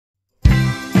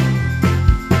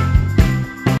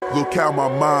Look how my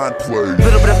mind plays.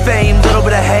 Little bit of fame, little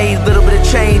bit of hate, little bit of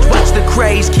change. Watch the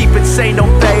craze, keep it sane,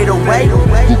 don't fade away.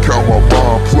 Look how my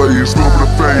mind plays. Little bit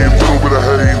of fame, little bit of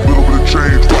hate, little bit of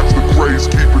change. Watch the craze,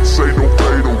 keep it sane, don't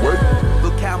fade away.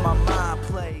 Look how my mind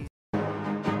plays.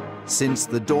 Since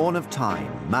the dawn of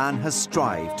time, man has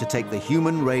strived to take the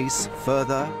human race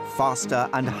further, faster,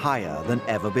 and higher than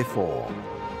ever before.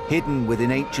 Hidden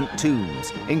within ancient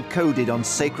tombs, encoded on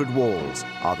sacred walls,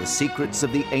 are the secrets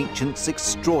of the ancients'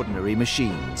 extraordinary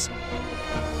machines.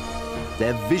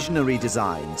 Their visionary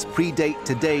designs predate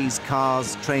today's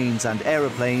cars, trains, and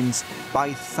aeroplanes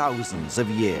by thousands of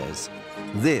years.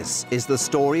 This is the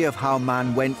story of how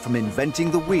man went from inventing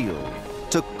the wheel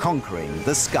to conquering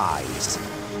the skies.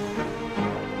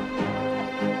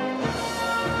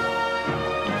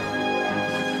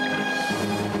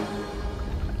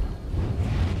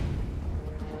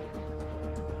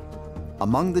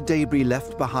 Among the debris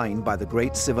left behind by the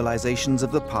great civilizations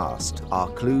of the past are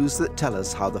clues that tell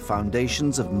us how the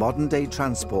foundations of modern-day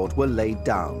transport were laid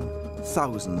down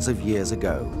thousands of years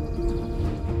ago.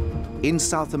 In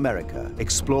South America,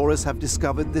 explorers have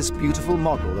discovered this beautiful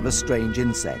model of a strange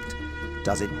insect.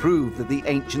 Does it prove that the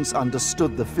ancients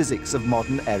understood the physics of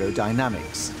modern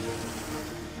aerodynamics?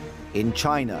 In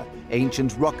China,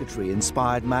 ancient rocketry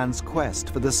inspired man's quest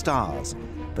for the stars.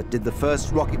 But did the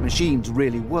first rocket machines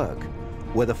really work?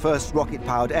 Were the first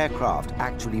rocket-powered aircraft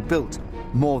actually built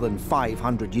more than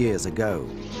 500 years ago?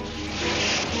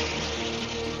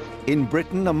 In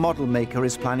Britain, a model maker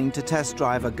is planning to test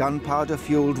drive a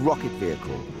gunpowder-fueled rocket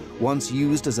vehicle, once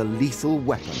used as a lethal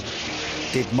weapon.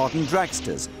 Did modern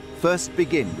dragsters first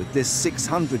begin with this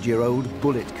 600-year-old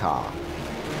bullet car?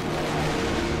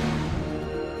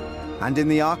 And in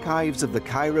the archives of the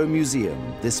Cairo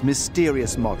Museum, this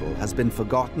mysterious model has been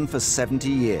forgotten for 70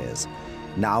 years.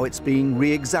 Now it's being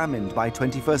re-examined by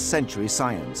 21st century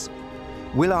science.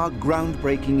 Will our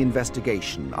groundbreaking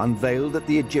investigation unveil that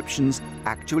the Egyptians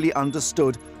actually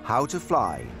understood how to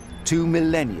fly 2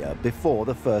 millennia before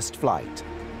the first flight?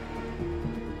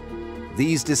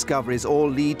 These discoveries all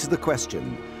lead to the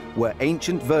question, were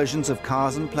ancient versions of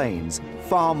cars and planes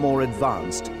far more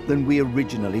advanced than we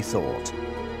originally thought?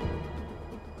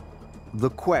 The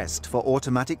quest for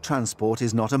automatic transport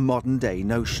is not a modern-day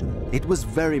notion. It was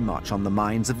very much on the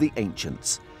minds of the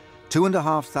ancients.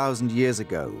 2,500 years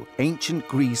ago, ancient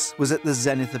Greece was at the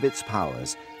zenith of its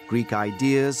powers. Greek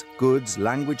ideas, goods,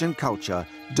 language, and culture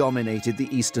dominated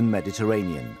the Eastern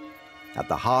Mediterranean. At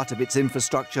the heart of its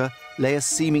infrastructure lay a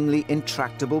seemingly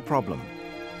intractable problem.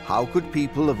 How could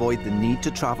people avoid the need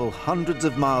to travel hundreds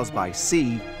of miles by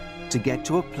sea to get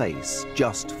to a place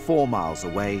just 4 miles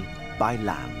away by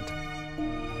land?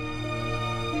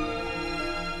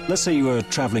 Let's say you were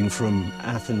traveling from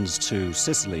Athens to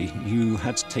Sicily. You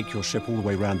had to take your ship all the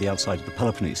way around the outside of the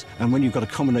Peloponnese. And when you've got a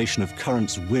combination of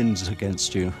currents, winds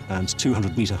against you, and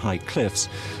 200-meter-high cliffs,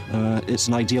 it's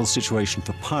an ideal situation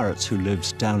for pirates who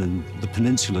lived down in the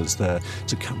peninsulas there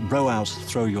to row out,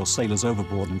 throw your sailors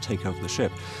overboard, and take over the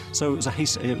ship. So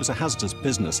it was a hazardous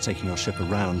business taking your ship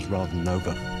around rather than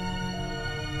over.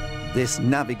 This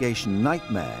navigation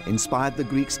nightmare inspired the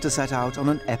Greeks to set out on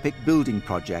an epic building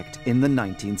project in the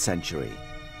 19th century.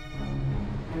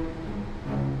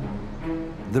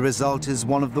 The result is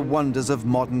one of the wonders of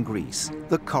modern Greece,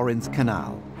 the Corinth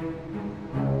Canal.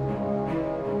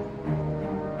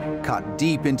 Cut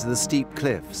deep into the steep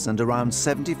cliffs and around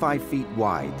 75 feet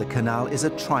wide, the canal is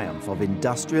a triumph of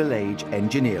industrial-age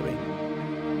engineering.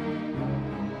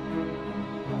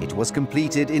 It was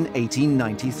completed in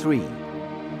 1893.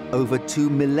 Over 2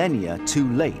 millennia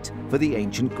too late for the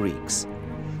ancient Greeks.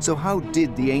 So how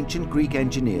did the ancient Greek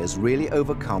engineers really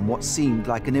overcome what seemed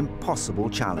like an impossible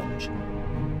challenge?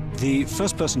 The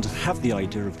first person to have the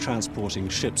idea of transporting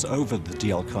ships over the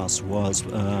Diolkos was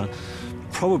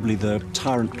probably the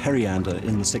tyrant Periander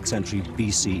in the 6th century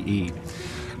BCE.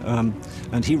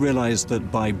 And he realized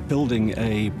that by building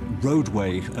a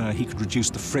roadway, he could reduce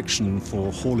the friction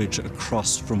for haulage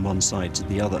across from one side to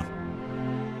the other.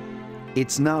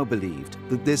 It's now believed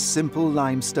that this simple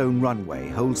limestone runway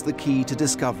holds the key to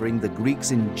discovering the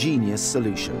Greeks' ingenious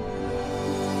solution.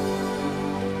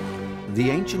 The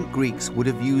ancient Greeks would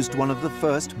have used one of the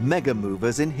first mega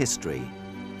movers in history,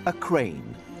 a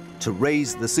crane, to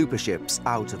raise the superships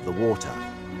out of the water.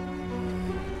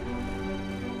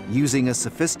 Using a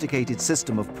sophisticated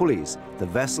system of pulleys, the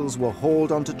vessels were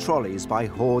hauled onto trolleys by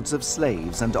hordes of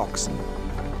slaves and oxen.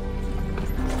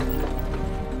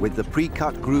 With the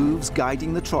pre-cut grooves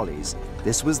guiding the trolleys,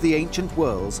 this was the ancient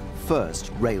world's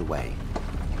first railway.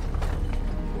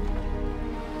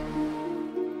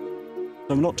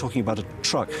 I'm not talking about a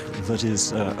truck that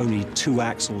is only 2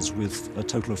 axles with a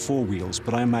total of 4 wheels,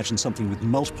 but I imagine something with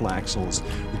multiple axles,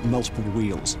 with multiple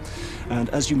wheels. And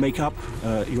as you make up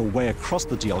your way across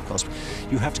the Diolkos,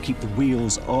 you have to keep the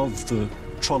wheels of the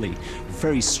trolley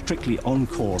very strictly on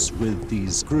course with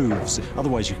these grooves.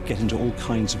 Otherwise, you get into all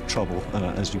kinds of trouble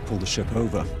as you pull the ship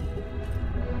over.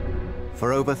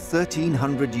 For over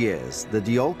 1,300 years, the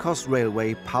Diolkos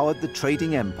Railway powered the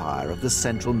trading empire of the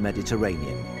central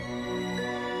Mediterranean.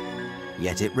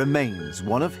 Yet it remains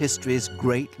one of history's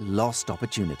great lost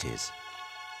opportunities.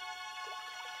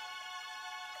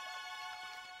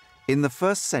 In the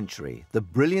 1st century, the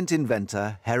brilliant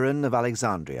inventor Heron of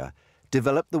Alexandria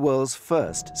developed the world's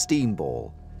first steam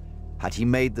ball. Had he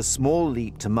made the small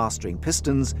leap to mastering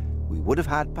pistons, we would have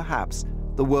had, perhaps,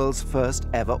 the world's first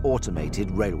ever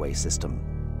automated railway system.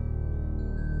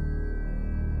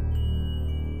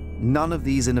 None of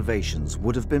these innovations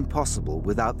would have been possible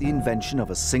without the invention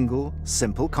of a single,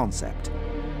 simple concept: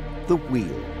 the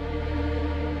wheel.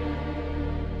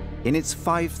 In its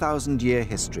 5,000-year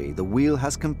history, the wheel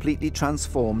has completely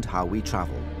transformed how we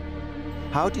travel.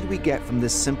 How did we get from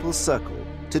this simple circle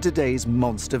to today's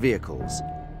monster vehicles?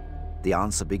 The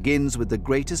answer begins with the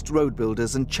greatest road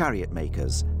builders and chariot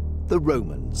makers, the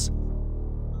Romans.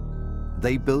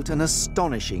 They built an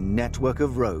astonishing network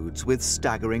of roads with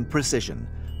staggering precision,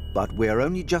 but we're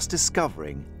only just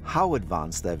discovering how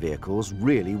advanced their vehicles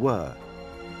really were.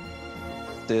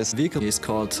 This vehicle is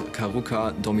called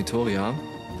Carruca Dormitoria.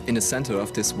 In the center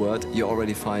of this word, you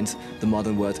already find the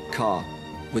modern word car,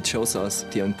 which shows us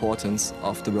the importance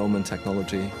of the Roman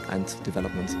technology and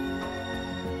development.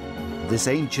 This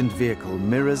ancient vehicle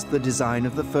mirrors the design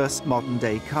of the first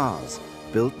modern-day cars,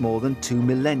 built more than 2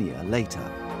 millennia later.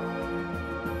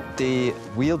 The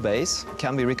wheelbase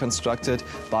can be reconstructed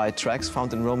by tracks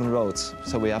found in Roman roads,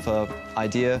 so we have an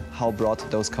idea how broad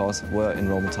those cars were in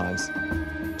Roman times.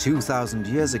 2,000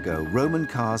 years ago, Roman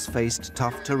cars faced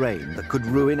tough terrain that could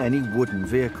ruin any wooden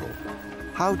vehicle.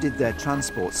 How did their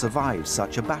transport survive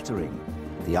such a battering?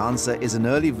 The answer is an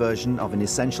early version of an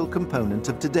essential component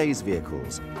of today's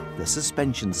vehicles, the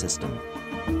suspension system.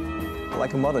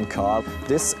 Like a modern car,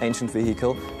 this ancient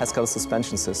vehicle has got a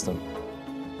suspension system.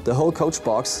 The whole coach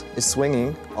box is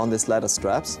swinging on these ladder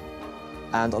straps,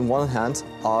 and on one hand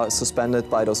are suspended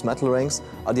by those metal rings,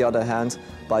 on the other hand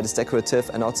by this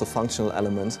decorative and also functional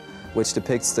element, which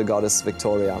depicts the goddess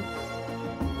Victoria.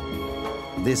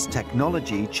 This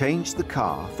technology changed the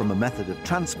car from a method of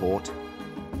transport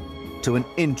to an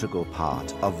integral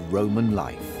part of Roman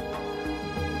life.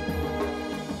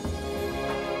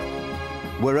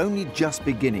 We're only just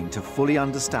beginning to fully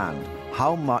understand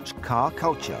how much car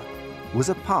culture was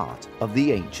a part of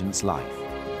the ancients' life.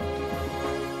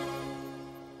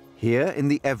 Here in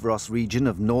the Evros region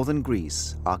of northern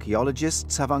Greece,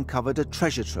 archaeologists have uncovered a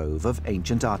treasure trove of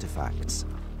ancient artifacts.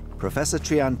 Professor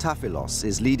Triantafylos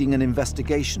is leading an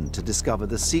investigation to discover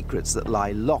the secrets that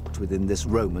lie locked within this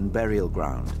Roman burial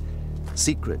ground.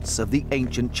 Secrets of the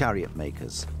ancient chariot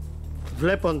makers.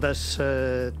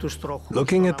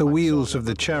 Looking at the wheels of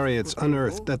the chariots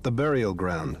unearthed at the burial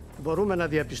ground,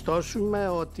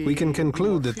 we can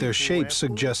conclude that their shape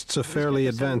suggests a fairly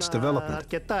advanced development.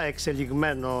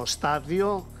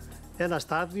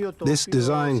 This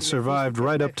design survived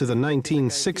right up to the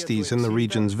 1960s in the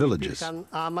region's villages.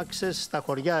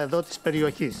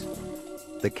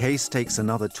 The case takes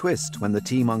another twist when the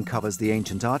team uncovers the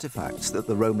ancient artifacts that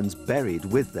the Romans buried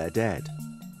with their dead.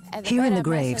 Here in the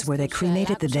graves where they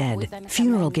cremated the dead,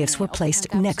 funeral gifts were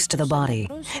placed next to the body.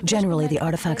 Generally, the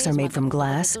artifacts are made from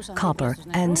glass, copper,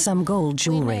 and some gold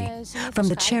jewelry. From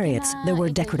the chariots, there were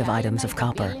decorative items of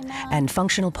copper, and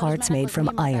functional parts made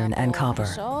from iron and copper.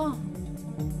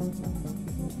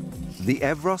 The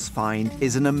Evros find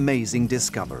is an amazing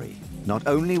discovery. Not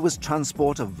only was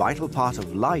transport a vital part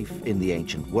of life in the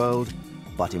ancient world,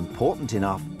 but important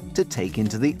enough to take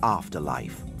into the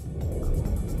afterlife.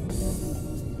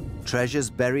 Treasures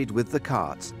buried with the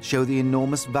carts show the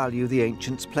enormous value the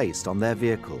ancients placed on their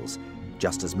vehicles,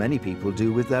 just as many people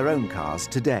do with their own cars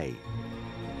today.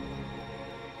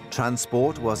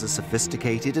 Transport was a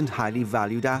sophisticated and highly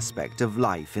valued aspect of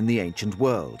life in the ancient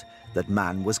world that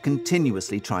man was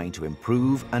continuously trying to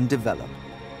improve and develop.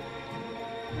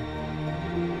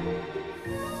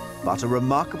 But a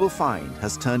remarkable find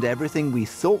has turned everything we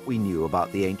thought we knew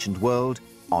about the ancient world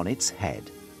on its head.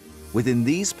 Within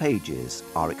these pages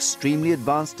are extremely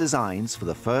advanced designs for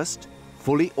the first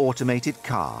fully automated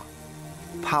car,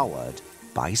 powered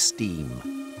by steam.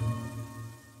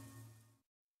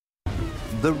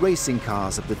 The racing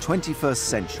cars of the 21st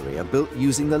century are built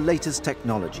using the latest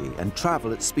technology and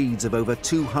travel at speeds of over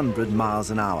 200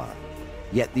 miles an hour.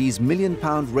 Yet these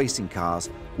million-pound racing cars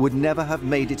would never have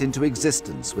made it into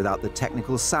existence without the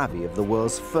technical savvy of the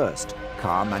world's first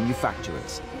car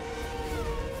manufacturers.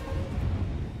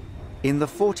 In the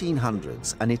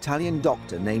 1400s, an Italian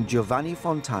doctor named Giovanni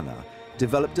Fontana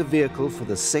developed a vehicle for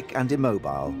the sick and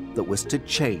immobile that was to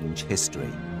change history.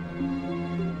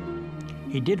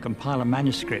 He did compile a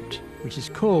manuscript which is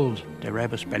called De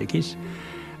Rebus Bellicis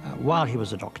while he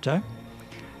was a doctor,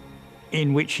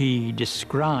 in which he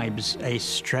describes a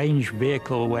strange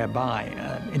vehicle whereby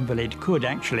an invalid could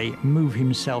actually move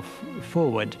himself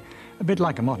forward, a bit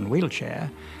like a modern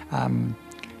wheelchair.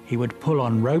 He would pull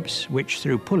on ropes which,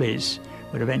 through pulleys,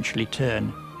 would eventually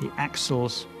turn the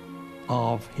axles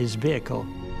of his vehicle.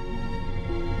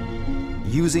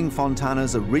 Using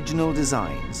Fontana's original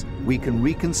designs, we can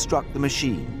reconstruct the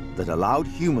machine that allowed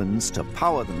humans to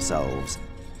power themselves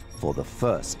for the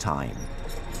first time.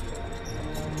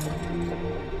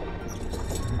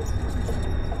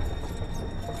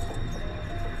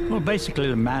 Well, basically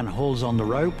the man hauls on the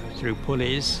rope through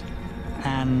pulleys,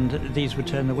 and these would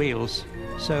turn the wheels.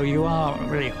 So you are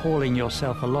really hauling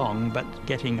yourself along, but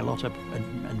getting a lot of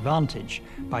advantage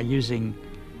by using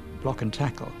block and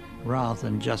tackle rather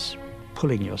than just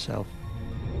pulling yourself.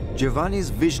 Giovanni's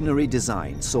visionary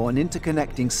design saw an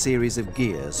interconnecting series of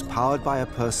gears powered by a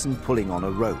person pulling on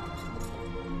a rope.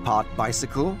 Part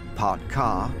bicycle, part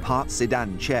car, part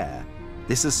sedan chair,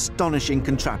 this astonishing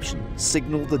contraption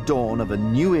signaled the dawn of a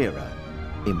new era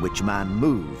in which man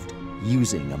moved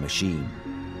using a machine.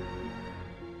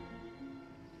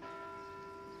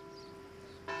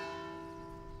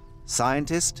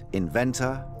 Scientist,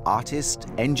 inventor, artist,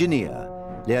 engineer,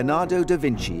 Leonardo da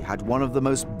Vinci had one of the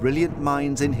most brilliant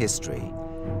minds in history.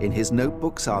 In his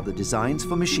notebooks are the designs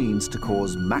for machines to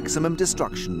cause maximum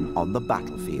destruction on the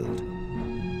battlefield.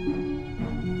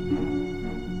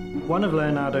 One of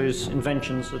Leonardo's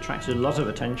inventions that attracted a lot of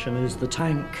attention is the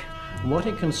tank. What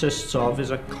it consists of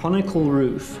is a conical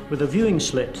roof with a viewing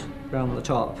slit around the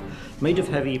top, made of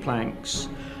heavy planks,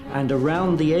 and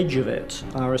around the edge of it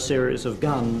are a series of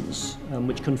guns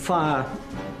which can fire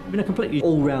in a completely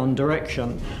all-round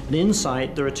direction. And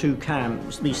inside there are two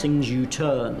cams, these things you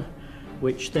turn,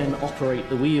 which then operate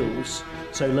the wheels.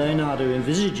 So Leonardo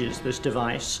envisages this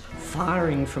device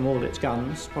firing from all its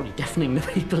guns, probably deafening the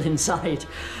people inside,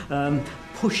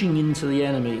 pushing into the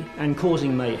enemy and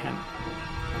causing mayhem.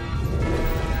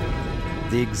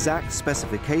 The exact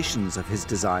specifications of his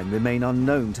design remain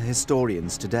unknown to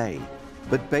historians today,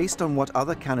 but based on what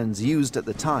other cannons used at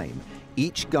the time,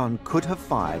 each gun could have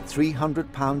fired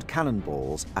 300-pound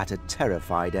cannonballs at a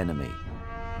terrified enemy.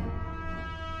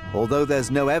 Although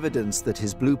there's no evidence that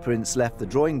his blueprints left the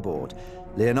drawing board,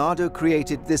 Leonardo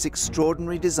created this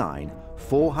extraordinary design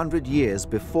 400 years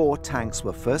before tanks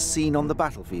were first seen on the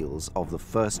battlefields of the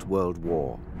First World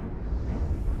War.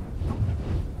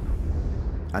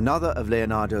 Another of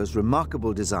Leonardo's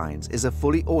remarkable designs is a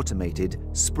fully automated,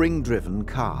 spring-driven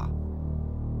car.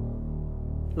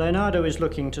 Leonardo is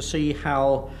looking to see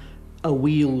how a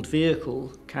wheeled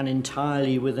vehicle can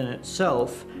entirely within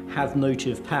itself have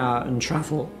motive power and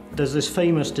travel. There's this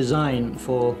famous design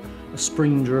for a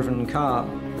spring-driven car.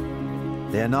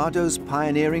 Leonardo's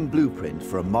pioneering blueprint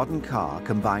for a modern car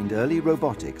combined early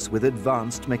robotics with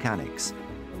advanced mechanics.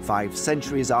 5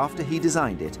 centuries after he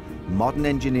designed it, modern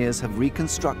engineers have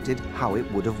reconstructed how it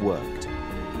would have worked.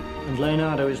 And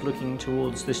Leonardo is looking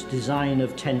towards this design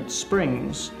of tense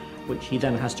springs, which he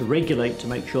then has to regulate to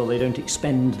make sure they don't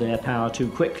expend their power too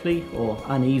quickly or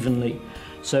unevenly.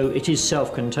 So it is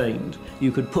self-contained.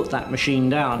 You could put that machine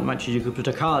down, much as you could put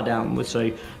a car down with,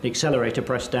 say, the accelerator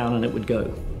pressed down and it would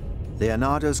go.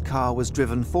 Leonardo's car was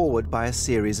driven forward by a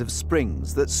series of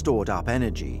springs that stored up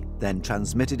energy, then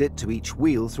transmitted it to each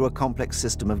wheel through a complex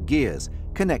system of gears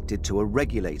connected to a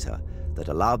regulator that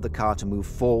allowed the car to move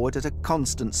forward at a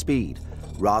constant speed,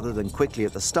 rather than quickly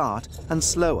at the start and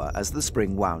slower as the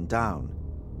spring wound down.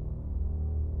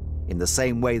 In the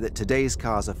same way that today's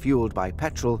cars are fueled by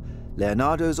petrol,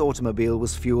 Leonardo's automobile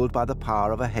was fueled by the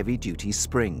power of a heavy-duty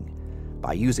spring.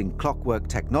 By using clockwork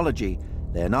technology,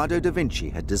 Leonardo da Vinci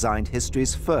had designed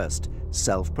history's first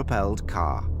self-propelled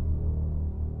car.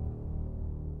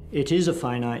 It is a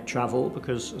finite travel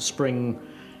because a spring,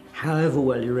 however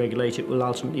well you regulate it, will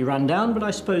ultimately run down, but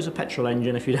I suppose a petrol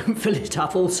engine, if you don't fill it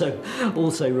up,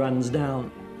 also runs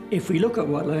down. If we look at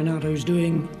what Leonardo's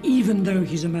doing, even though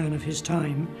he's a man of his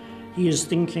time, he is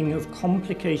thinking of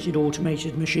complicated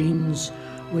automated machines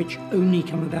which only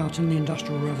come about in the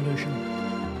Industrial Revolution.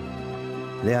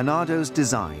 Leonardo's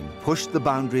design pushed the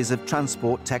boundaries of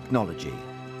transport technology,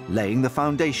 laying the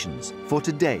foundations for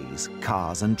today's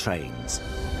cars and trains.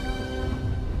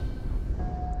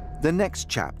 The next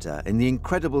chapter in the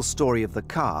incredible story of the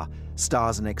car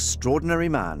stars an extraordinary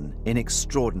man in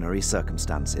extraordinary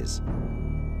circumstances.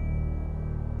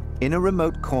 In a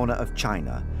remote corner of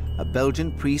China, a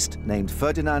Belgian priest named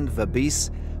Ferdinand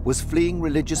Verbies was fleeing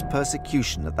religious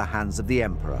persecution at the hands of the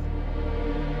emperor.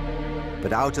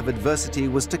 But out of adversity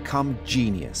was to come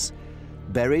genius.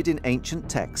 Buried in ancient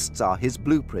texts are his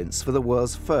blueprints for the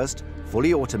world's first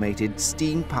fully automated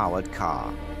steam-powered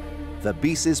car.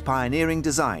 Verbies's pioneering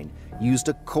design used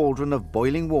a cauldron of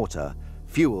boiling water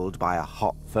fueled by a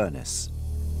hot furnace.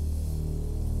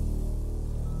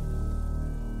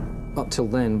 Up till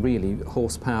then, really,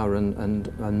 horsepower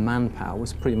and manpower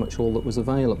was pretty much all that was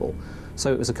available.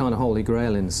 So it was a kind of holy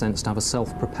grail in the sense to have a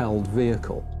self-propelled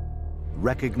vehicle.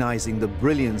 Recognizing the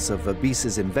brilliance of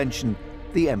Verbies's invention,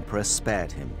 the emperor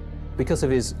spared him. Because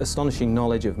of his astonishing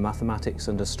knowledge of mathematics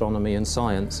and astronomy and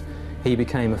science, he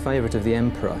became a favorite of the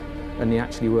emperor, and he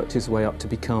actually worked his way up to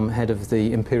become head of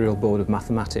the Imperial Board of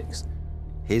Mathematics.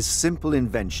 His simple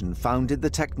invention founded the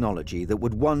technology that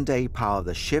would one day power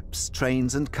the ships,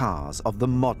 trains and cars of the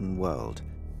modern world.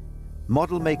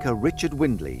 Model maker Richard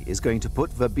Windley is going to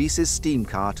put Verbies's steam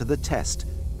car to the test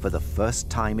for the first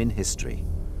time in history.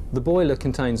 The boiler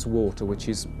contains water which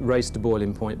is raised to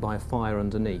boiling point by a fire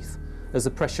underneath. As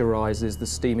the pressure rises, the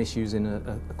steam issues in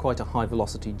quite a high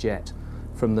velocity jet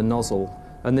from the nozzle,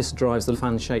 and this drives the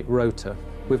fan-shaped rotor.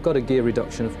 We've got a gear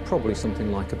reduction of probably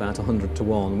something like about 100 to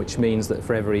 1, which means that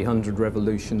for every 100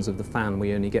 revolutions of the fan,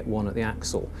 we only get 1 at the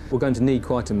axle. We're going to need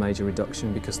quite a major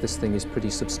reduction because this thing is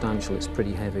pretty substantial, it's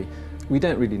pretty heavy. We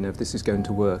don't really know if this is going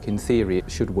to work. In theory,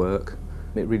 it should work.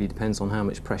 It really depends on how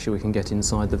much pressure we can get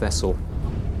inside the vessel.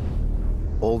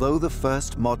 Although the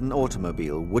first modern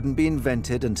automobile wouldn't be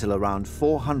invented until around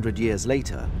 400 years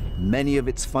later, many of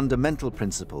its fundamental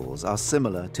principles are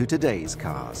similar to today's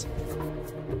cars.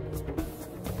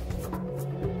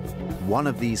 One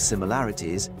of these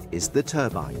similarities is the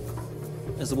turbine.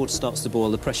 As the water starts to boil,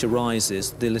 the pressure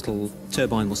rises, the little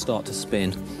turbine will start to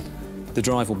spin. The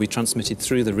drive will be transmitted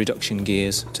through the reduction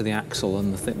gears to the axle,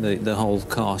 and the whole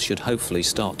car should hopefully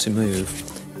start to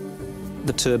move.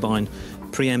 The turbine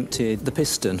preempted the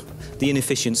piston. The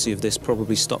inefficiency of this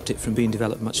probably stopped it from being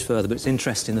developed much further, but it's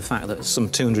interesting the fact that some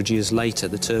 200 years later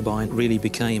the turbine really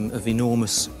became of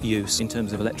enormous use in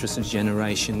terms of electricity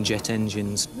generation, jet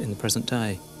engines in the present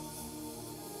day.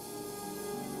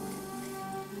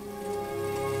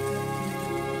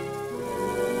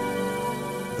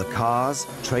 The cars,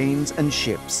 trains and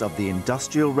ships of the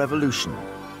Industrial Revolution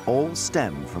all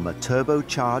stem from a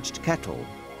turbocharged kettle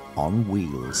on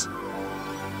wheels.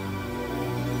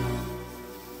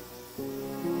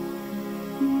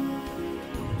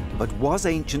 But was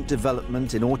ancient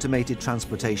development in automated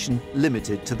transportation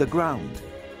limited to the ground?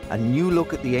 A new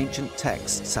look at the ancient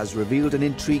texts has revealed an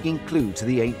intriguing clue to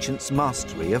the ancients'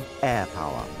 mastery of air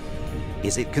power.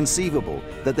 Is it conceivable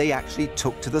that they actually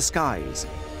took to the skies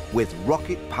with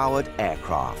rocket-powered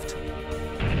aircraft?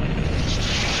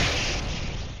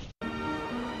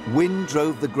 Wind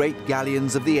drove the great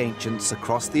galleons of the ancients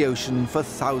across the ocean for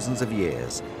thousands of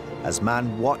years. As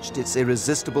man watched its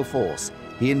irresistible force,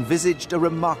 he envisaged a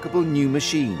remarkable new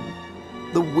machine,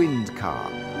 the wind car.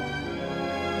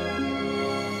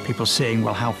 People seeing,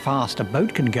 well, how fast a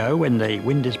boat can go when the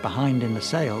wind is behind in the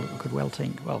sail, could well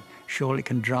think, well, surely it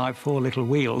can drive 4 little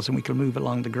wheels and we can move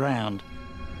along the ground.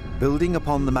 Building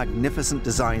upon the magnificent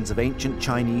designs of ancient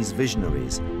Chinese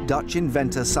visionaries, Dutch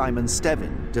inventor Simon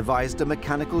Stevin devised a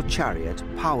mechanical chariot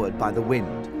powered by the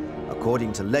wind.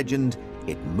 According to legend,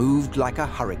 it moved like a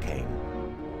hurricane.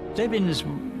 Stevin's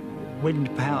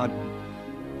wind-powered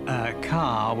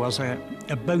car was a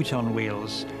boat on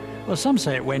wheels. Well, some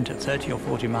say it went at 30 or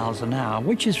 40 miles an hour,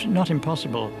 which is not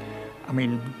impossible. I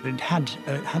mean, it had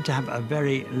to have a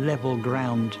very level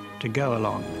ground to go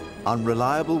along.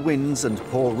 Unreliable winds and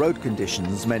poor road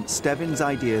conditions meant Stevin's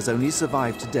ideas only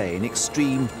survive today in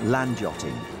extreme land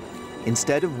yachting.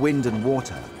 Instead of wind and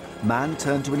water, man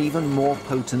turned to an even more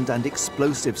potent and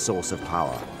explosive source of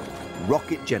power: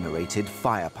 rocket-generated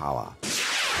firepower.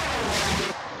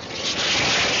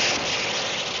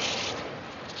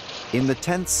 In the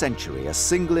 10th century, a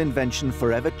single invention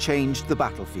forever changed the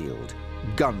battlefield: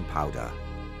 gunpowder.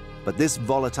 But this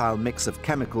volatile mix of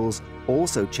chemicals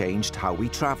also changed how we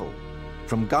travel.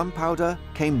 From gunpowder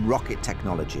came rocket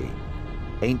technology.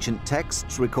 Ancient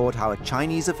texts record how a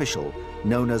Chinese official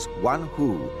known as Wan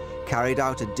Hu carried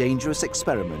out a dangerous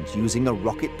experiment using a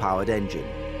rocket-powered engine.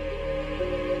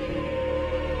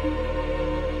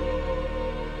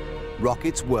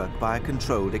 Rockets work by a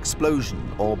controlled explosion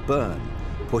or burn,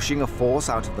 pushing a force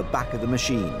out of the back of the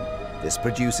machine. This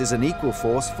produces an equal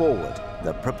force forward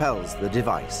that propels the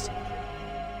device.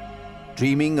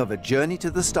 Dreaming of a journey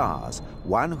to the stars,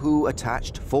 Wan Hu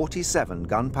attached 47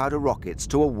 gunpowder rockets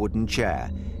to a wooden chair,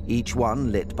 each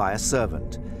one lit by a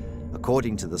servant.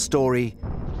 According to the story,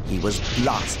 he was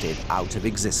blasted out of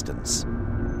existence.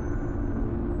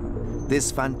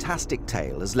 This fantastic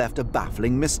tale has left a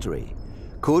baffling mystery.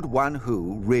 Could Wan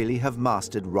Hu really have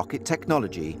mastered rocket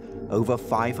technology over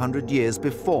 500 years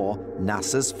before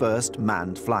NASA's first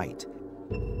manned flight?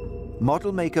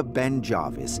 Model maker Ben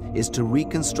Jarvis is to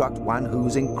reconstruct Wan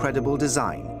Hu's incredible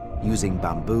design using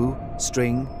bamboo,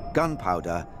 string,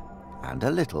 gunpowder, and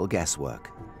a little guesswork.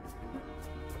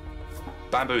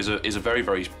 Bamboo is a very,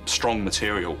 very strong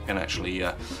material. You can actually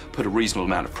put a reasonable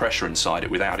amount of pressure inside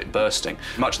it without it bursting,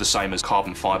 much the same as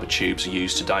carbon fibre tubes are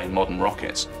used today in modern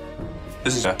rockets.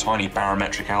 This is a tiny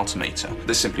barometric altimeter.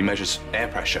 This simply measures air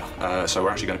pressure, so we're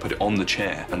actually going to put it on the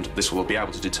chair, and this will be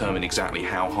able to determine exactly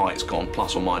how high it's gone,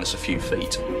 plus or minus a few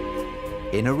feet.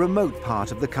 In a remote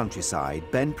part of the countryside,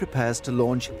 Ben prepares to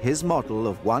launch his model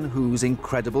of Wan Hu's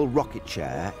incredible rocket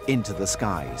chair into the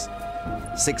skies.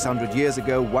 600 years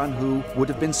ago, Wan Hu would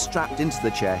have been strapped into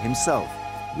the chair himself,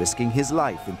 risking his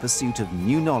life in pursuit of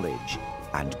new knowledge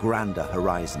and grander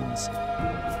horizons.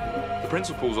 The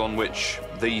principles on which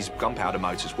these gunpowder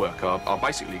motors work are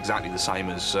basically exactly the same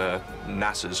as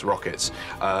NASA's rockets.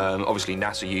 Obviously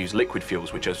NASA use liquid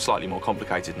fuels, which are slightly more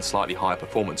complicated and slightly higher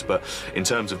performance, but in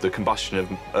terms of the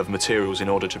combustion of materials in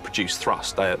order to produce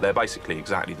thrust, they're basically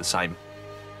exactly the same.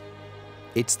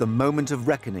 It's the moment of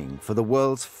reckoning for the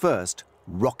world's first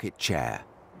rocket chair.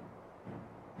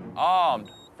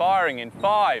 Armed, firing in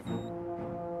 5,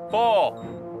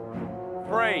 4,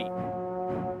 3,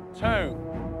 2,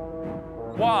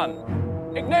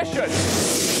 1, ignition!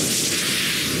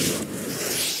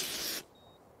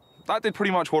 That did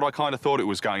pretty much what I kind of thought it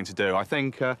was going to do. I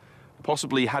think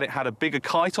possibly had it had a bigger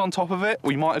kite on top of it,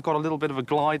 we might have got a little bit of a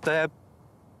glide there.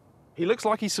 He looks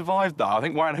like he survived that. I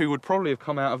think Wan Hu would probably have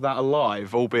come out of that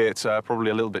alive, albeit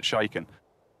probably a little bit shaken.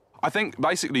 I think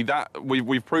basically that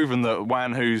we've proven that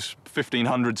Wan Hu's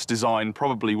 1500s design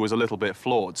probably was a little bit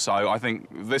flawed. So I think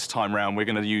this time round we're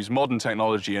going to use modern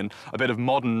technology and a bit of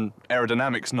modern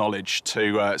aerodynamics knowledge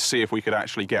to see if we could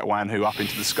actually get Wan Hu up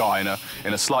into the sky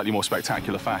in a slightly more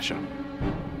spectacular fashion.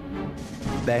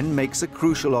 Ben makes a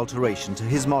crucial alteration to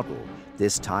his model.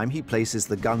 This time he places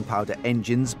the gunpowder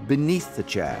engines beneath the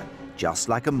chair, just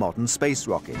like a modern space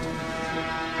rocket.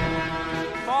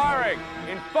 Firing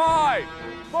in 5,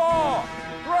 4,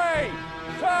 3,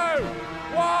 2,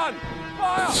 1,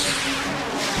 fire!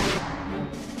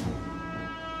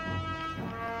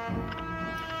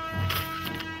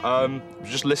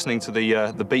 Just listening to the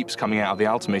beeps coming out of the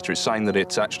altimeter, it's saying that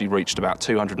it's actually reached about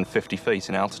 250 feet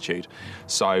in altitude.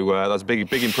 So that's a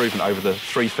big improvement over the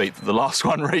 3 feet that the last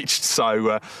one reached. So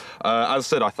as I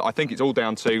said, I think it's all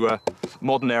down to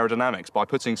modern aerodynamics. By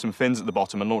putting some fins at the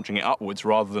bottom and launching it upwards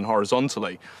rather than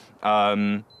horizontally,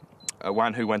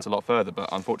 Wan Hu went a lot further, but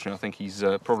unfortunately I think he's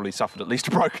probably suffered at least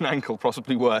a broken ankle,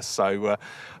 possibly worse. So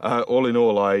all in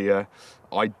all,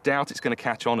 I doubt it's going to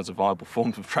catch on as a viable form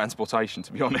of transportation,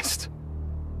 to be honest.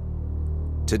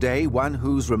 Today, Wan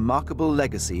Hu's remarkable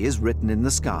legacy is written in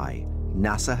the sky.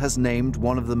 NASA has named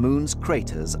one of the moon's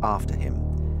craters after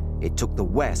him. It took the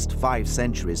West 5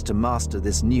 centuries to master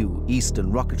this new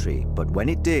Eastern rocketry, but when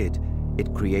it did,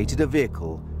 it created a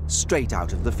vehicle straight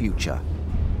out of the future.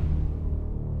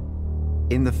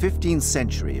 In the 15th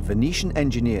century, Venetian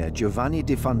engineer Giovanni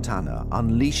di Fontana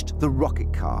unleashed the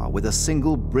rocket car with a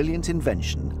single brilliant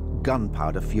invention,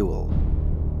 gunpowder fuel.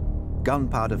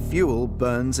 Gunpowder fuel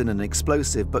burns in an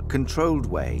explosive but controlled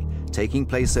way, taking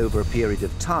place over a period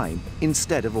of time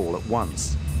instead of all at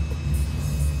once.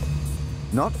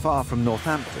 Not far from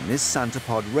Northampton is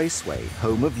Santapod Raceway,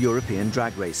 home of European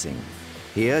drag racing.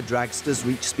 Here, dragsters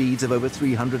reach speeds of over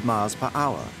 300 miles per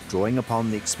hour, drawing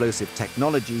upon the explosive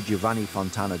technology Giovanni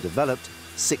Fontana developed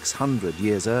 600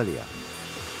 years earlier.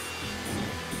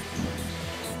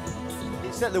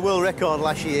 It set the world record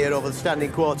last year over the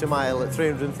standing quarter mile at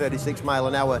 336 miles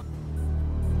an hour.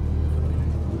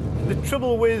 The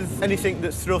trouble with anything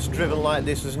that's thrust driven like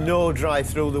this is no drive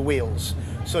through the wheels,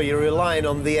 so you're relying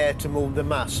on the air to move the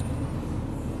mass.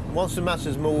 Once the mass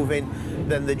is moving,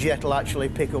 then the jet will actually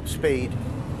pick up speed.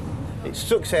 It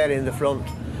sucks air in the front,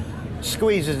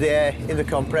 squeezes the air in the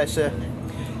compressor,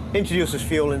 introduces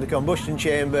fuel in the combustion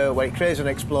chamber where it creates an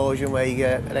explosion where you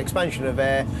get an expansion of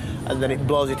air and then it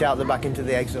blows it out the back into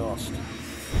the exhaust.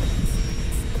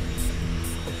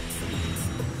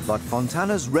 But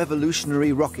Fontana's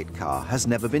revolutionary rocket car has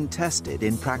never been tested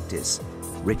in practice.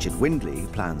 Richard Windley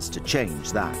plans to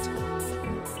change that.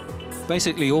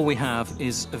 Basically, all we have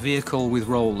is a vehicle with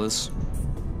rollers.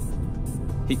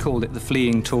 He called it the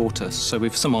Fleeing Tortoise, so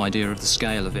we've some idea of the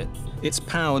scale of it. It's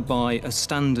powered by a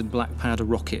standard black powder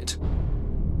rocket.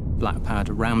 Black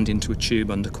powder rammed into a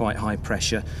tube under quite high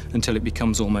pressure until it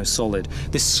becomes almost solid.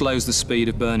 This slows the speed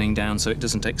of burning down so it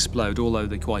doesn't explode, although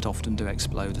they quite often do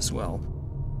explode as well.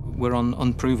 We're on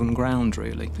unproven ground,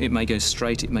 really. It may go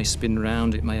straight, it may spin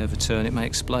round, it may overturn, it may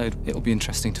explode. It'll be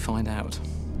interesting to find out.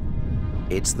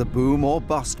 It's the boom or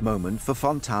bust moment for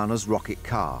Fontana's rocket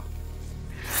car.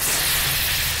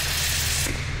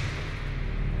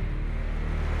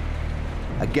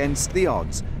 Against the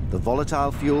odds, the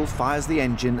volatile fuel fires the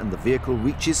engine and the vehicle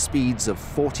reaches speeds of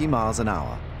 40 miles an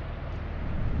hour.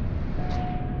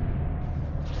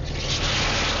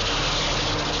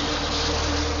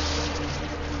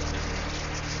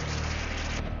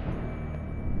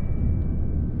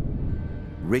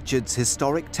 Richard's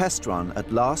historic test run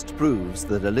at last proves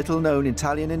that a little-known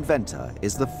Italian inventor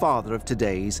is the father of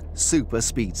today's super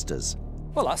speedsters.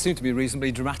 Well, that seemed to be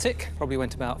reasonably dramatic. Probably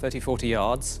went about 30, 40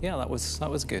 yards. Yeah, that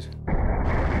was good.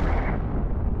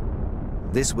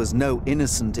 This was no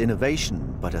innocent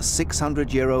innovation, but a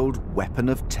 600-year-old weapon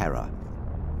of terror.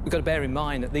 We've got to bear in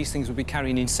mind that these things would be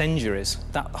carrying incendiaries.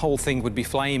 That whole thing would be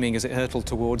flaming as it hurtled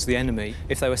towards the enemy.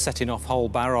 If they were setting off whole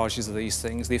barrages of these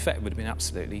things, the effect would have been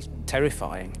absolutely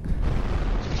terrifying.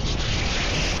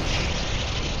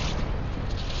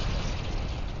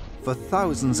 For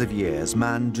thousands of years,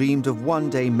 man dreamed of one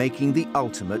day making the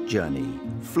ultimate journey,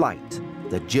 flight,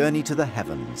 the journey to the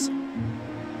heavens.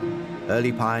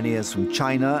 Early pioneers from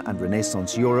China and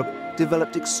Renaissance Europe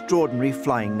developed extraordinary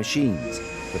flying machines,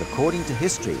 but according to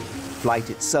history,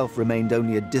 flight itself remained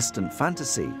only a distant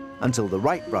fantasy until the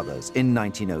Wright brothers in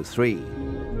 1903.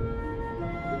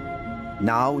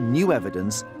 Now, new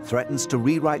evidence threatens to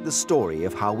rewrite the story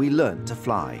of how we learned to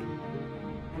fly.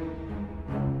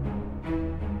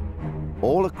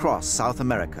 All across South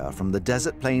America, from the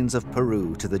desert plains of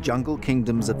Peru to the jungle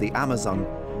kingdoms of the Amazon,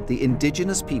 the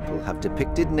indigenous people have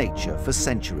depicted nature for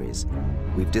centuries.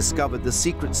 We've discovered the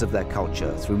secrets of their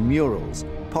culture through murals,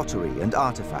 pottery, and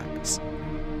artifacts.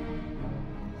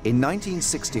 In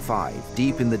 1965,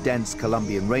 deep in the dense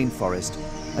Colombian rainforest,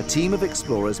 a team of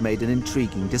explorers made an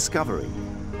intriguing discovery.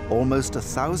 Almost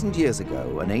 1,000 years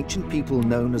ago, an ancient people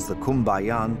known as the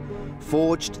Cumbayán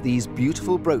forged these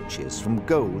beautiful brooches from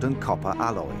gold and copper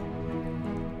alloy.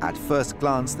 At first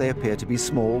glance, they appear to be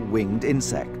small winged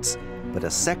insects, but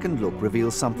a second look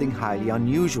reveals something highly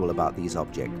unusual about these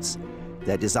objects.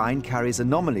 Their design carries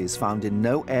anomalies found in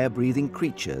no air-breathing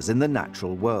creatures in the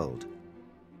natural world.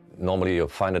 Normally you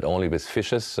find it only with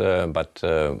fishes, but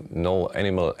no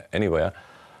animal anywhere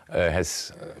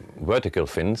has vertical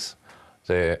fins.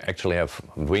 They actually have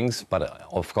wings, but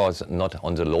of course not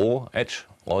on the low edge.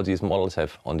 All these models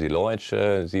have on the low edge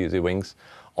the wings.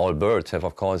 All birds have,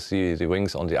 of course, the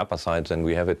wings on the upper side, and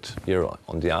we have it here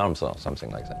on the arms or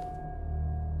something like that.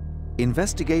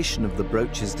 Investigation of the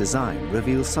brooch's design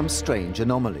reveals some strange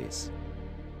anomalies.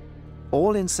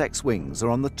 All insects' wings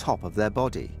are on the top of their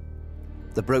body.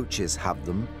 The brooches have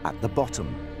them at the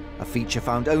bottom, a feature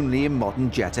found only in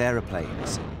modern jet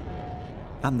aeroplanes.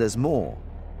 And there's more.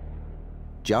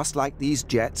 Just like these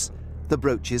jets, the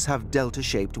brooches have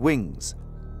delta-shaped wings.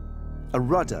 A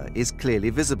rudder is clearly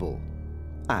visible,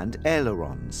 and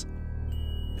ailerons.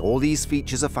 All these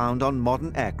features are found on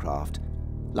modern aircraft,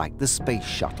 like the Space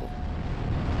Shuttle.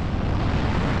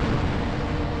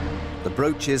 The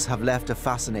brooches have left a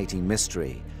fascinating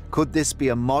mystery. Could this be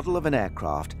a model of an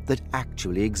aircraft that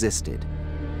actually existed?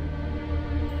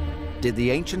 Did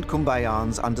the ancient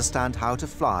Cumbayáns understand how to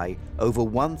fly over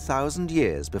 1,000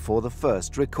 years before the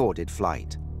first recorded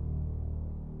flight?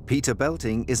 Peter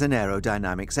Belting is an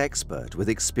aerodynamics expert with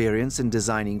experience in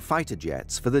designing fighter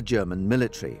jets for the German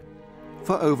military.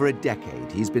 For over a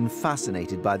decade, he's been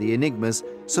fascinated by the enigmas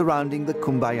surrounding the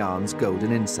Cumbayáns'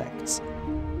 golden insects.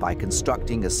 By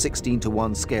constructing a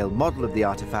 16:1 scale model of the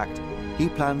artifact, he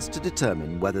plans to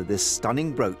determine whether this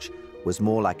stunning brooch was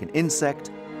more like an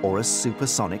insect or a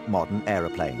supersonic modern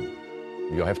aeroplane.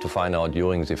 You have to find out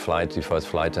during the flight, the first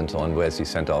flight and so on, where's the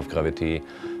center of gravity,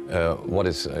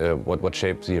 what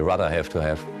shape the rudder have to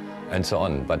have, and so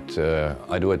on. But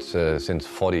I do it since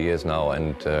 40 years now,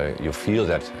 and you feel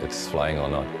that it's flying or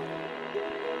not.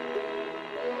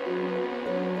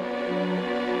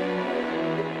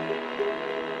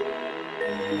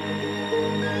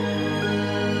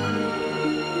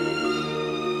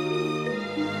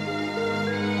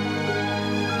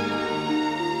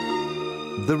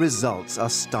 The results are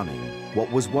stunning. What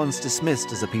was once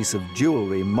dismissed as a piece of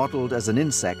jewelry modeled as an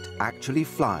insect actually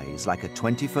flies like a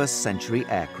 21st century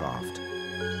aircraft.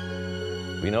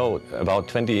 We know about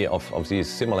 20 of these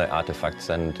similar artifacts,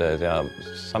 and they are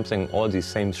something all the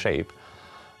same shape.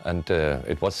 And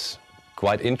it was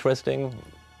quite interesting,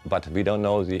 but we don't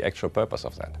know the actual purpose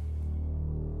of that.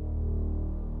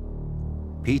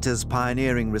 Peter's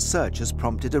pioneering research has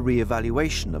prompted a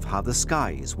re-evaluation of how the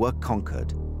skies were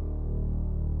conquered.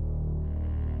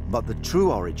 But the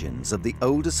true origins of the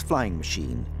oldest flying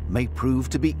machine may prove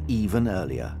to be even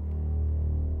earlier.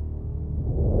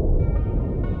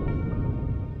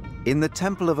 In the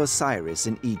Temple of Osiris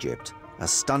in Egypt, a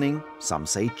stunning, some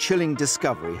say chilling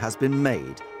discovery has been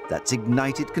made that's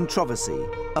ignited controversy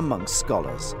amongst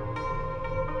scholars.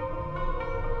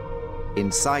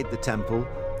 Inside the temple,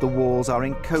 the walls are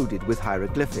encoded with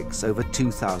hieroglyphics over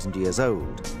 2,000 years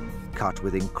old. Cut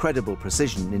with incredible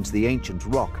precision into the ancient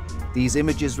rock, these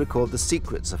images record the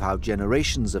secrets of how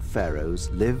generations of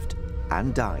pharaohs lived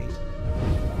and died.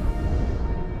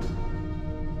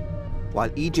 While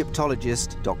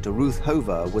Egyptologist Dr. Ruth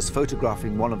Hover was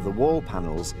photographing one of the wall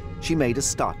panels, she made a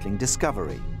startling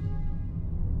discovery.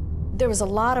 There was a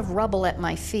lot of rubble at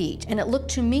my feet, and it looked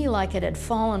to me like it had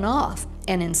fallen off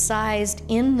and incised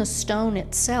in the stone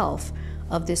itself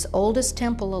of this oldest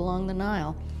temple along the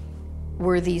Nile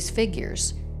were these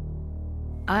figures.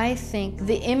 I think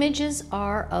the images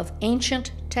are of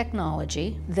ancient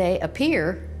technology. They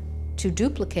appear to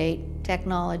duplicate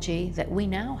technology that we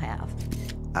now have.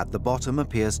 At the bottom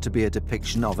appears to be a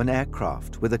depiction of an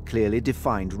aircraft with a clearly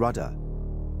defined rudder.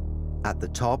 At the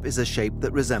top is a shape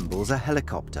that resembles a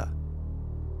helicopter.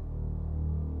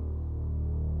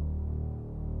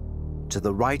 To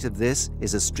the right of this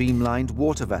is a streamlined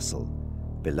water vessel,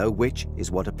 below which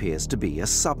is what appears to be a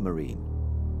submarine.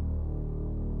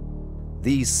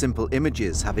 These simple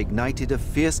images have ignited a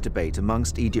fierce debate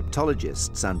amongst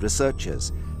Egyptologists and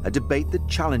researchers, a debate that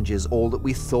challenges all that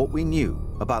we thought we knew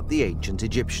about the ancient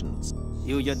Egyptians.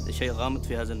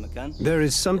 There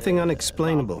is something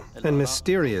unexplainable and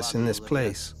mysterious in this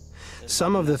place.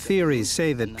 Some of the theories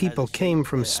say that people came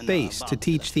from space to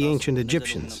teach the ancient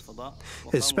Egyptians.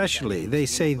 Especially, they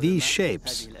say these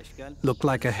shapes look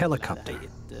like a helicopter.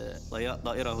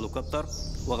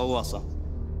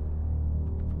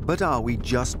 But are we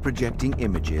just projecting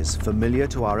images familiar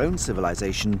to our own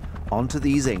civilization onto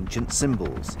these ancient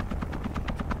symbols?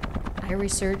 I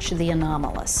research the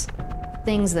anomalous,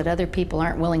 things that other people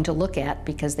aren't willing to look at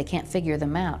because they can't figure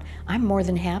them out. I'm more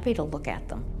than happy to look at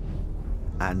them.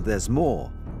 And there's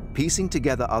more. Piecing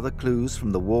together other clues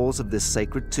from the walls of this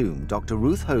sacred tomb, Dr.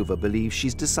 Ruth Hover believes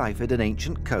she's deciphered an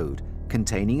ancient code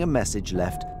containing a message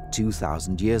left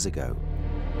 2,000 years ago.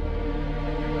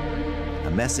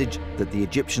 A message that the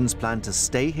Egyptians planned to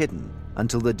stay hidden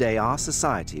until the day our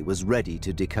society was ready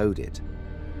to decode it.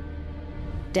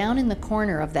 Down in the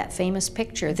corner of that famous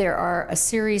picture, there are a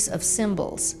series of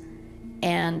symbols,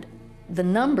 and the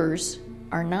numbers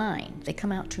are 9. They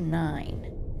come out to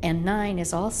 9. And 9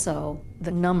 is also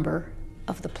the number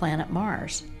of the planet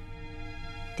Mars.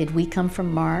 Did we come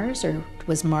from Mars, or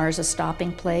was Mars a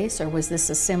stopping place, or was this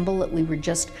a symbol that we were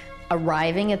just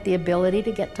arriving at the ability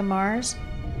to get to Mars?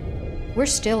 We're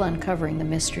still uncovering the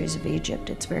mysteries of Egypt.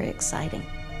 It's very exciting.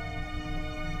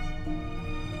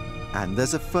 And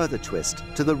there's a further twist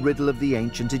to the riddle of the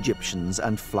ancient Egyptians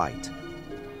and flight.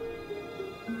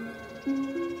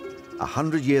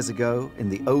 100 years ago, in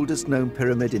the oldest known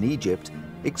pyramid in Egypt,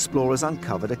 explorers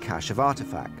uncovered a cache of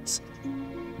artifacts.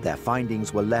 Their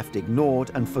findings were left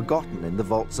ignored and forgotten in the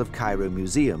vaults of Cairo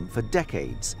Museum for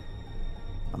decades.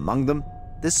 Among them,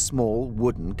 this small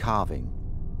wooden carving.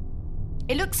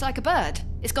 It looks like a bird.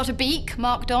 It's got a beak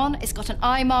marked on, it's got an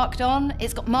eye marked on,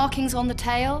 it's got markings on the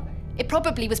tail. It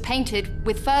probably was painted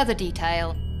with further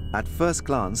detail. At first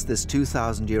glance, this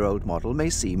 2,000-year-old model may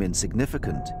seem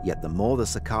insignificant, yet the more the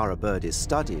Saqqara bird is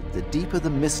studied, the deeper the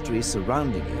mystery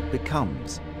surrounding it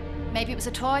becomes. Maybe it was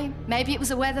a toy, maybe it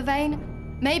was a weather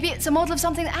vane, maybe it's a model of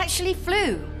something that actually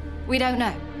flew. We don't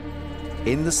know.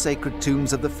 In the sacred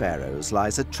tombs of the pharaohs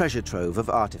lies a treasure trove of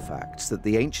artifacts that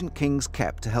the ancient kings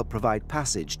kept to help provide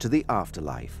passage to the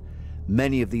afterlife.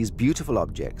 Many of these beautiful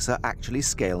objects are actually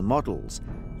scale models,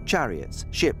 chariots,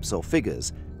 ships, or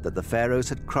figures that the pharaohs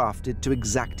had crafted to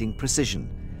exacting precision.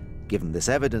 Given this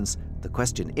evidence, the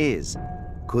question is,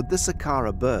 could the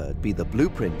Saqqara bird be the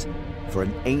blueprint for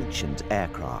an ancient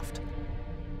aircraft?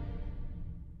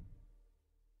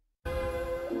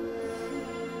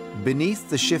 Beneath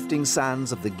the shifting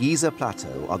sands of the Giza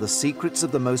Plateau are the secrets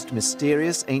of the most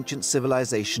mysterious ancient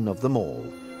civilization of them all,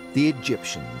 the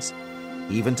Egyptians.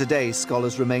 Even today,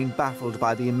 scholars remain baffled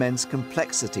by the immense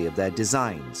complexity of their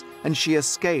designs and sheer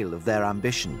scale of their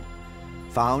ambition.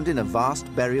 Found in a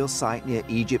vast burial site near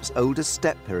Egypt's oldest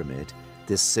step pyramid,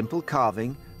 this simple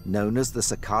carving, known as the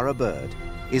Saqqara bird,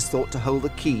 is thought to hold the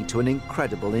key to an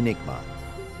incredible enigma.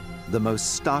 The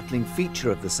most startling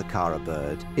feature of the Saqqara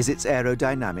bird is its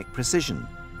aerodynamic precision.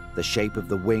 The shape of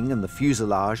the wing and the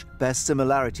fuselage bear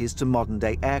similarities to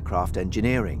modern-day aircraft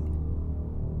engineering.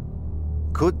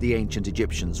 Could the ancient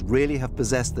Egyptians really have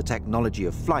possessed the technology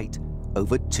of flight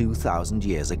over 2,000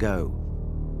 years ago?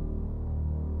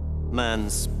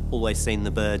 Man's always seen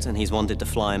the bird and he's wanted to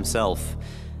fly himself.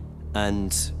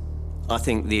 And I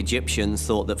think the Egyptians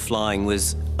thought that flying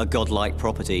was a godlike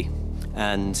property,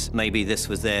 and maybe this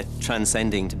was their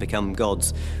transcending to become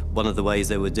gods. One of the ways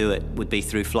they would do it would be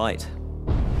through flight.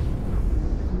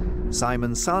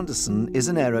 Simon Sanderson is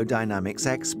an aerodynamics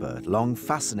expert, long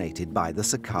fascinated by the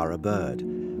Saqqara bird.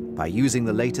 By using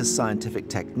the latest scientific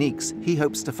techniques, he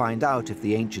hopes to find out if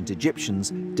the ancient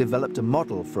Egyptians developed a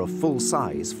model for a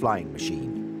full-size flying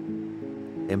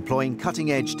machine. Employing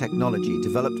cutting-edge technology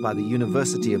developed by the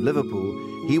University of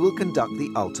Liverpool, he will conduct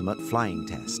the ultimate flying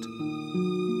test.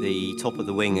 The top of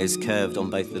the wing is curved on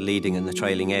both the leading and the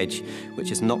trailing edge, which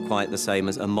is not quite the same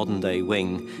as a modern-day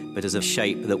wing, but is a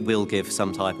shape that will give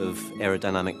some type of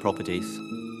aerodynamic properties.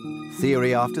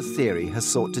 Theory after theory has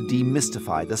sought to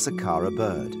demystify the Saqqara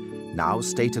bird. Now,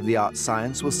 state-of-the-art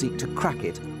science will seek to crack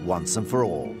it once and for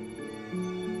all.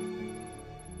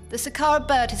 The Saqqara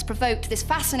bird has provoked this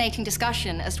fascinating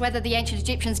discussion as to whether the ancient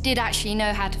Egyptians did actually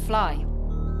know how to fly.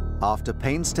 After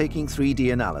painstaking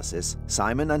 3D analysis,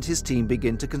 Simon and his team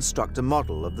begin to construct a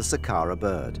model of the Saqqara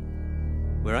bird.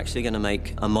 We're actually going to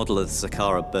make a model of the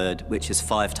Saqqara bird which is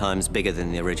 5 times bigger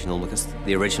than the original, because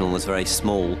the original was very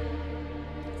small.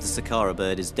 The Saqqara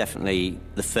bird is definitely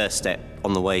the first step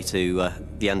on the way to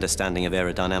the understanding of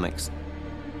aerodynamics.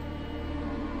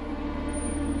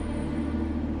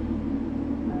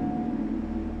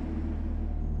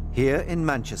 Here in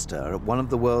Manchester, at one of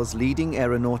the world's leading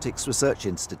aeronautics research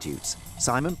institutes,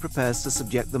 Simon prepares to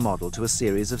subject the model to a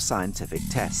series of scientific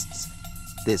tests.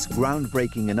 This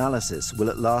groundbreaking analysis will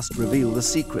at last reveal the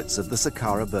secrets of the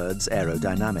Saqqara bird's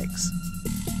aerodynamics.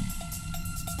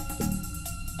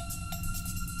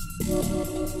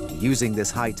 Using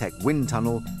this high-tech wind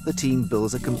tunnel, the team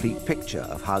builds a complete picture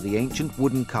of how the ancient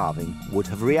wooden carving would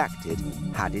have reacted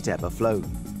had it ever flown.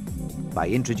 By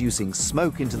introducing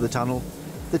smoke into the tunnel,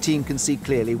 the team can see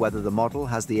clearly whether the model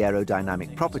has the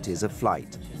aerodynamic properties of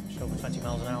flight. Over 20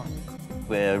 miles an hour.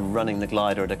 We're running the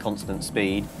glider at a constant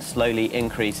speed, slowly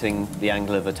increasing the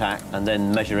angle of attack and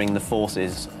then measuring the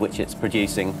forces which it's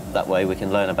producing. That way we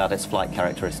can learn about its flight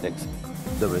characteristics.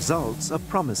 The results are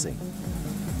promising.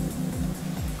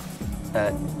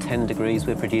 At 10 degrees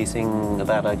we're producing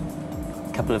about a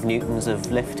couple of newtons of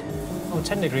lift. Oh,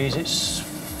 10 degrees, it's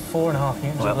 4.5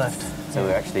 newtons of lift. So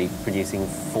we're actually producing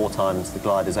 4 times the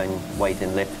glider's own weight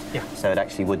in lift. Yeah. So it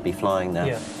actually would be flying now.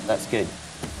 Yeah. That's good.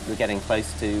 We're getting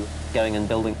close to going and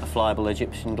building a flyable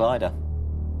Egyptian glider.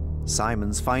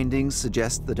 Simon's findings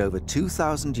suggest that over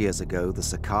 2,000 years ago, the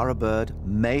Saqqara bird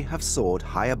may have soared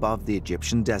high above the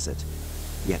Egyptian desert.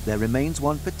 Yet there remains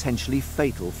one potentially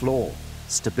fatal flaw: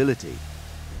 stability.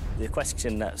 The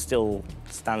question that still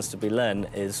stands to be learned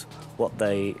is what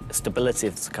the stability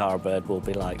of the Saqqara bird will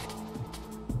be like.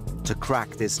 To crack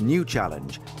this new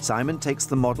challenge, Simon takes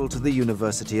the model to the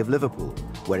University of Liverpool,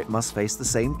 where it must face the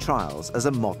same trials as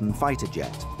a modern fighter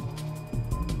jet.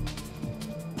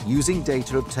 Using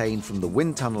data obtained from the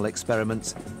wind tunnel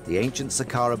experiments, the ancient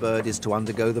Saqqara bird is to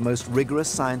undergo the most rigorous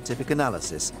scientific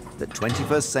analysis that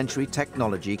 21st century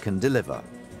technology can deliver.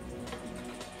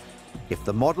 If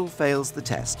the model fails the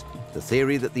test, the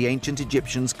theory that the ancient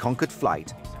Egyptians conquered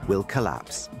flight will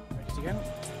collapse. Ready to go?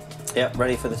 Yep,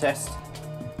 ready for the test.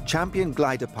 Champion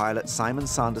glider pilot Simon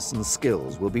Sanderson's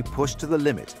skills will be pushed to the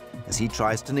limit as he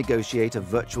tries to negotiate a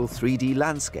virtual 3D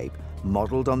landscape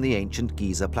modeled on the ancient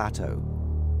Giza plateau.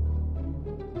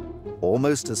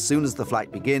 Almost as soon as the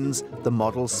flight begins, the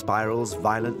model spirals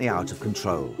violently out of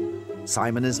control.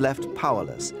 Simon is left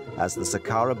powerless as the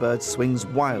Saqqara bird swings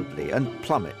wildly and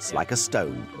plummets like a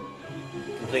stone.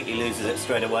 Completely loses it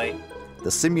straight away.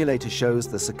 The simulator shows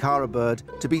the Saqqara bird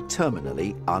to be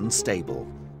terminally unstable.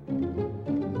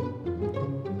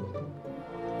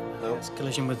 It's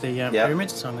collision with the pyramid,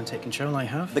 so I'm going to take control. I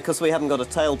have. Because we haven't got a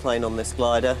tailplane on this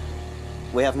glider,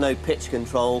 we have no pitch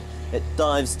control. It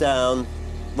dives down,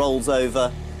 rolls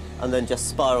over, and then just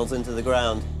spirals into the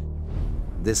ground.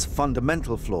 This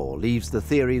fundamental flaw leaves the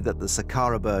theory that the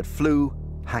Saqqara bird flew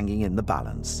hanging in the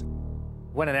balance.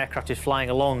 When an aircraft is flying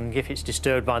along, if it's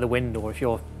disturbed by the wind or if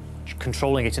you're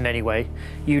controlling it in any way,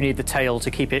 you need the tail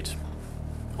to keep it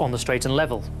on the straight and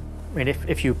level. I mean,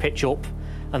 if you pitch up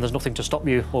and there's nothing to stop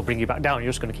you or bring you back down, you're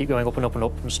just going to keep going up and up and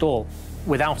up and stall.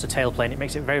 Without a tailplane, it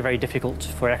makes it very, very difficult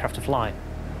for aircraft to fly.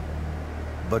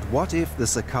 But what if the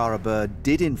Saqqara bird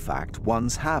did in fact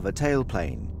once have a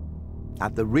tailplane?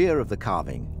 At the rear of the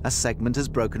carving, a segment has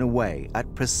broken away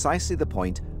at precisely the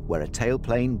point where a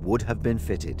tailplane would have been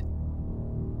fitted.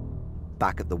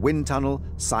 Back at the wind tunnel,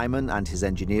 Simon and his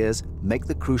engineers make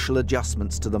the crucial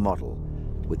adjustments to the model.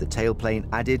 With the tailplane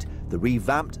added, the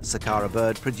revamped Saqqara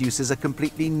bird produces a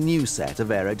completely new set of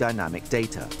aerodynamic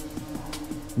data.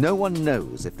 No one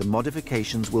knows if the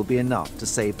modifications will be enough to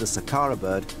save the Saqqara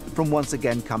bird from once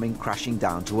again coming crashing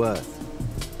down to Earth.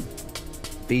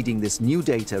 Feeding this new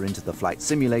data into the flight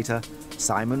simulator,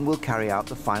 Simon will carry out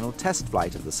the final test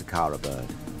flight of the Saqqara bird.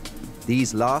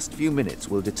 These last few minutes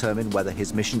will determine whether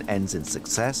his mission ends in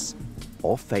success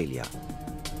or failure.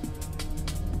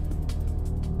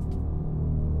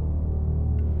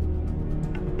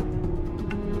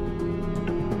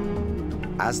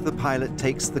 As the pilot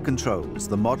takes the controls,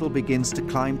 the model begins to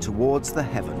climb towards the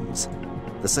heavens.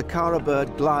 The Saqqara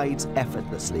bird glides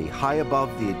effortlessly high above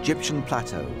the Egyptian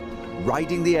plateau,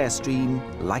 riding the airstream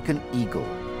like an eagle.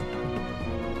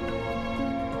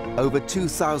 Over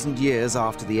 2,000 years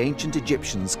after the ancient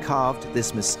Egyptians carved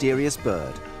this mysterious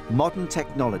bird, modern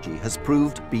technology has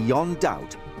proved beyond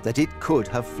doubt that it could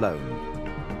have flown.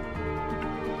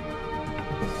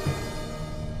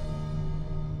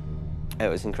 It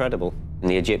was incredible.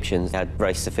 The Egyptians had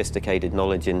very sophisticated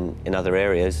knowledge in other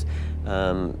areas,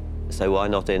 so why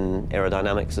not in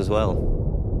aerodynamics as well?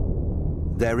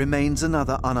 There remains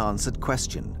another unanswered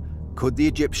question. Could the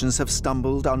Egyptians have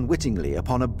stumbled unwittingly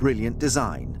upon a brilliant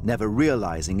design, never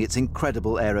realizing its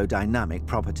incredible aerodynamic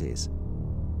properties?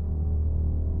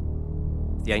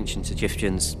 The ancient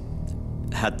Egyptians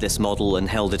had this model and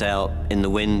held it out in the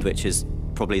wind, which is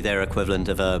probably their equivalent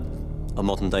of a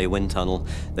modern-day wind tunnel.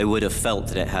 They would have felt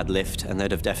that it had lift, and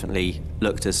they'd have definitely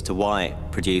looked as to why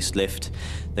it produced lift.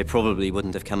 They probably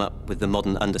wouldn't have come up with the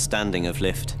modern understanding of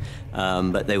lift,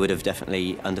 but they would have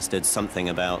definitely understood something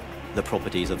about the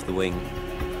properties of the wing.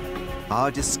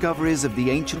 Our discoveries of the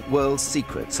ancient world's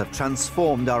secrets have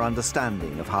transformed our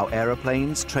understanding of how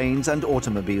aeroplanes, trains, and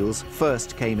automobiles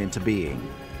first came into being.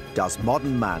 Does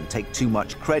modern man take too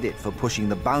much credit for pushing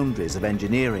the boundaries of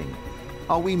engineering?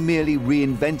 Are we merely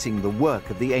reinventing the work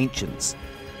of the ancients?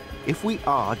 If we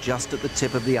are just at the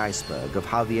tip of the iceberg of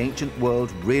how the ancient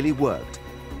world really worked,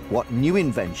 what new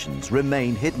inventions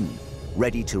remain hidden,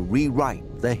 ready to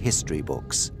rewrite the history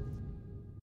books?